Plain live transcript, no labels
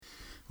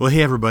Well,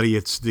 hey everybody,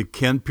 it's the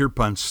Ken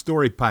Pierpont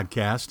Story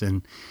Podcast,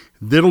 and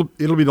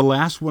it'll be the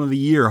last one of the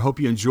year. I hope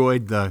you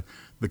enjoyed the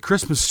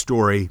Christmas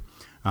Story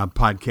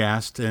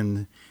podcast.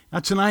 And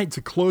tonight,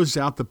 to close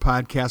out the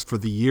podcast for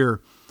the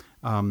year,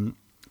 I want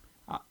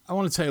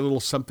to tell you a little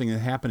something that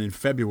happened in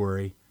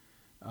February.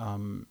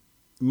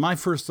 My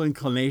first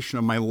inclination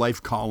of my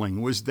life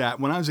calling was that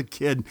when I was a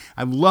kid,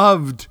 I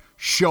loved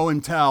show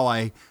and tell.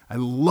 I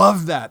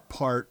loved that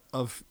part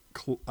of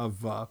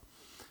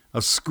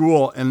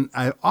school, and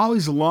I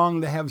always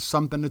longed to have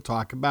something to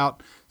talk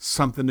about,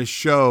 something to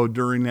show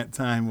during that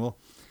time.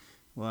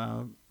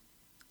 Well,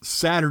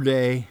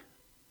 Saturday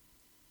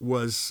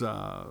was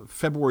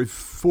February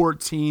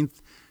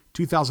 14th,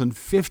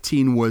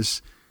 2015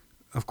 was,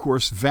 of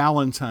course,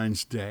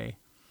 Valentine's Day.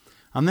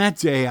 On that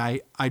day,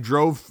 I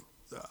drove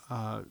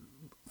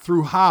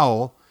through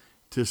Howell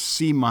to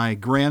see my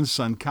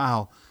grandson,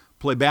 Kyle,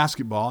 play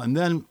basketball, and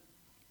then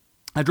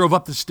I drove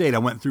up the state. I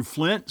went through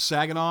Flint,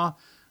 Saginaw,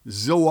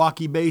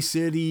 Zilwaukee, Bay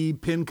City,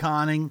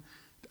 Pinconning.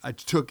 I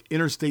took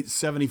Interstate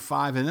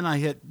 75, and then I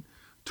hit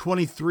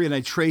 23, and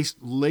I traced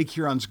Lake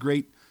Huron's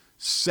great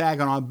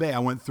Saginaw Bay. I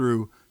went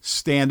through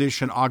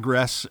Standish and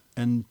Ogress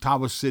and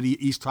Tawas City,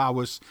 East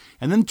Tawas,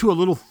 and then to a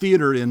little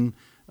theater in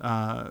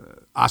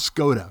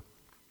Oscoda.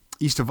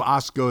 East of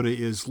Oscoda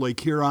is Lake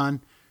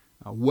Huron.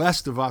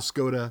 West of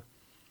Oscoda,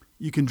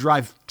 you can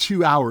drive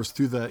 2 hours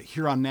through the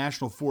Huron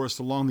National Forest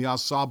along the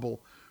AuSable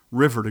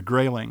River to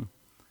Grayling.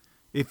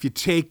 If you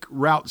take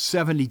Route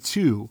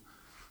 72,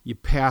 you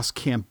pass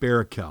Camp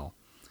Barakel.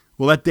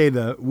 Well, that day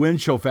the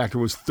wind chill factor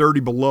was 30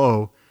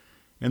 below,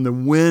 and the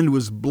wind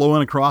was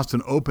blowing across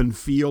an open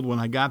field when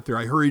I got there.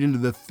 I hurried into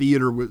the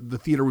theater. The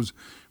theater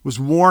was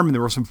warm, and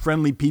there were some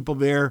friendly people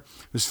there.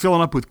 It was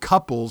filling up with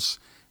couples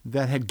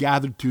that had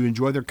gathered to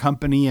enjoy their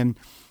company and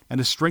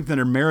to strengthen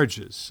their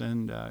marriages.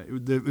 And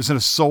it was a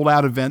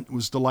sold-out event. It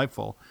was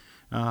delightful,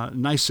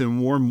 nice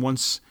and warm.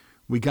 Once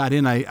we got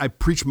in, I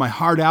preached my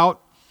heart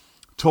out,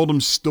 told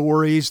them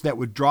stories that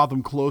would draw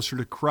them closer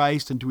to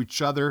Christ and to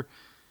each other.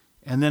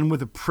 And then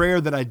with a prayer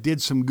that I did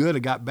some good, I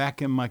got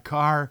back in my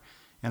car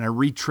and I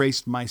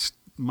retraced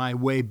my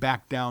way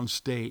back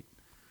downstate. It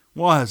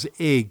was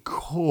a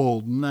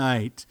cold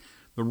night.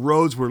 The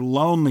roads were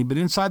lonely, but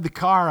inside the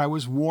car I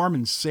was warm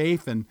and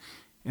safe, and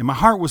my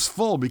heart was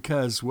full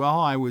because,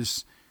 well, I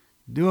was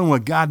doing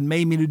what God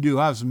made me to do.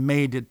 I was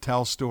made to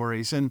tell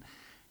stories. And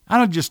I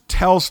don't just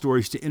tell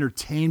stories to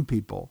entertain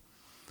people.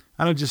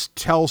 I don't just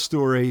tell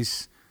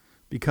stories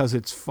because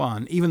it's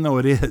fun, even though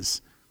it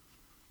is.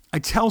 I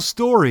tell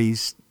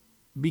stories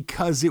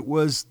because it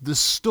was the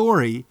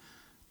story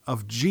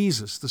of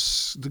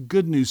Jesus, the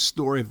good news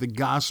story of the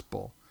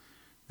gospel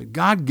that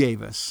God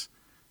gave us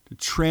to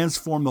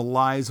transform the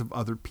lives of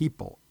other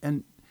people.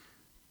 And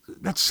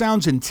that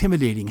sounds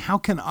intimidating. How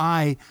can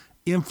I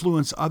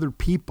influence other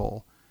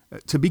people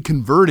to be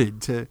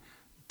converted,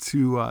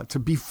 to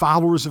be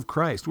followers of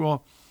Christ?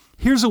 Well,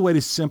 here's a way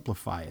to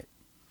simplify it.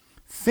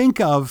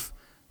 Think of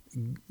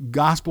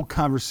gospel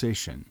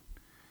conversation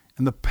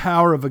and the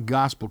power of a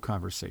gospel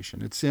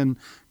conversation. It's in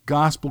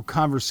gospel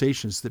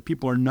conversations that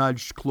people are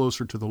nudged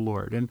closer to the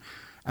Lord. And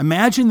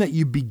imagine that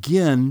you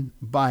begin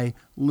by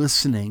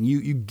listening.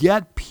 You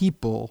get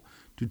people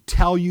to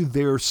tell you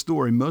their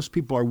story. Most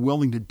people are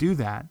willing to do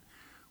that.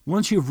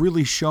 Once you've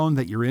really shown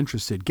that you're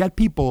interested, get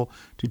people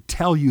to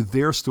tell you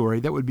their story.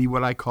 That would be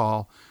what I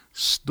call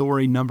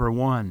story number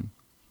one.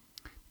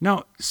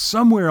 Now,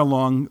 somewhere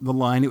along the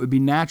line, it would be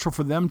natural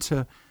for them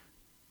to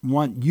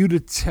want you to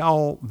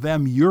tell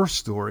them your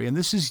story. And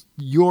this is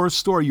your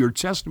story, your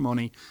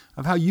testimony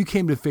of how you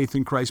came to faith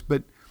in Christ.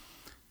 But,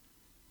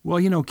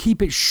 well,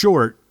 keep it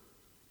short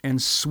and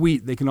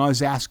sweet. They can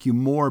always ask you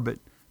more, but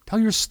tell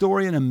your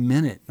story in a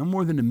minute, no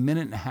more than a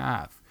minute and a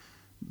half.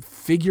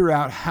 Figure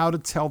out how to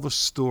tell the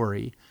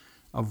story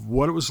of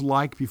what it was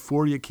like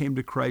before you came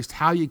to Christ,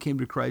 how you came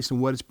to Christ, and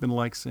what it's been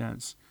like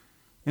since,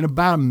 in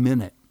about a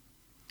minute.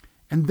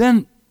 And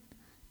then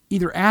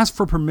either ask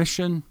for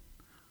permission,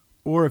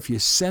 or if you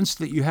sense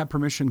that you have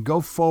permission,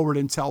 go forward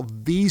and tell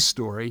the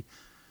story.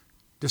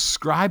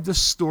 Describe the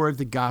story of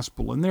the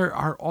gospel. And there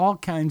are all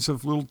kinds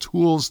of little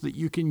tools that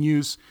you can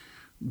use: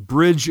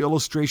 bridge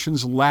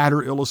illustrations,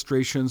 ladder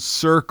illustrations,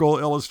 circle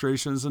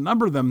illustrations, a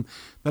number of them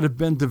that have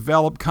been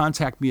developed.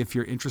 Contact me if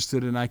you're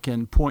interested and I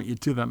can point you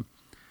to them.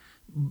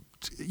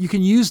 You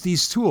can use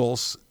these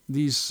tools,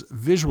 these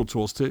visual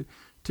tools, to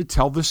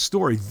tell this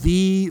story,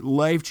 the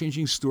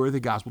life-changing story of the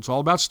gospel. It's all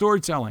about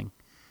storytelling.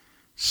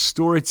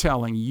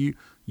 Storytelling.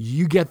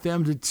 You get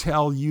them to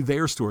tell you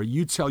their story.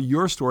 You tell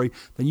your story,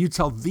 then you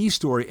tell the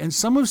story. And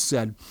some have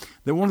said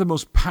that one of the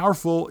most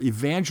powerful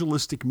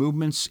evangelistic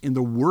movements in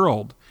the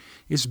world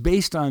is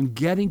based on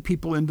getting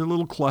people into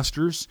little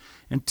clusters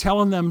and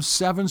telling them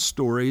 7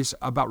 stories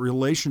about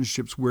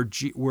relationships where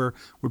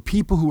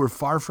people who were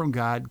far from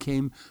God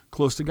came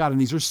close to God.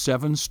 And these are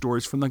 7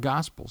 stories from the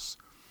Gospels.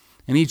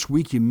 And each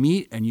week you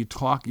meet and you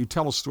talk, you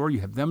tell a story,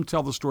 you have them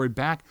tell the story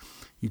back.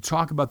 You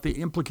talk about the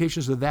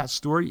implications of that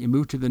story. You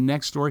move to the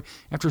next story.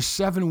 After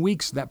 7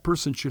 weeks, that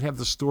person should have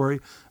the story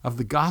of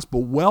the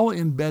gospel well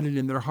embedded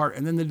in their heart.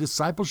 And then the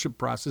discipleship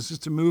process is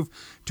to move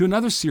to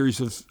another series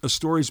of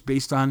stories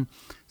based on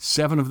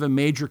 7 of the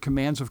major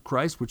commands of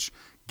Christ, which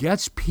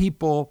gets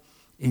people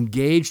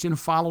engaged in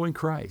following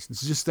Christ.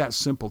 It's just that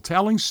simple.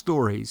 Telling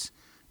stories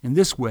in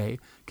this way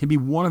can be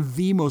one of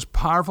the most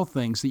powerful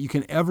things that you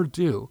can ever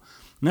do.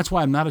 And that's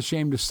why I'm not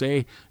ashamed to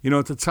say,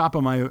 at the top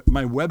of my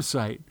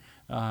website,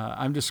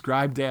 I'm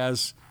described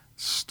as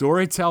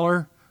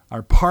storyteller,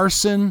 or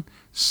parson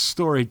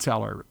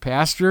storyteller,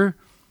 pastor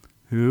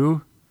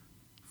who,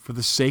 for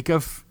the sake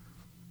of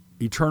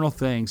eternal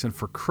things and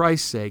for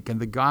Christ's sake and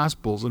the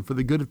Gospels and for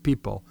the good of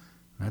people,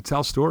 I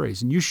tell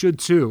stories. And you should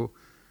too.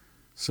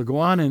 So go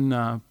on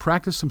and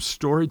practice some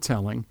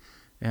storytelling,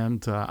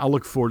 and I'll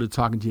look forward to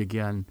talking to you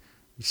again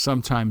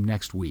sometime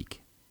next week.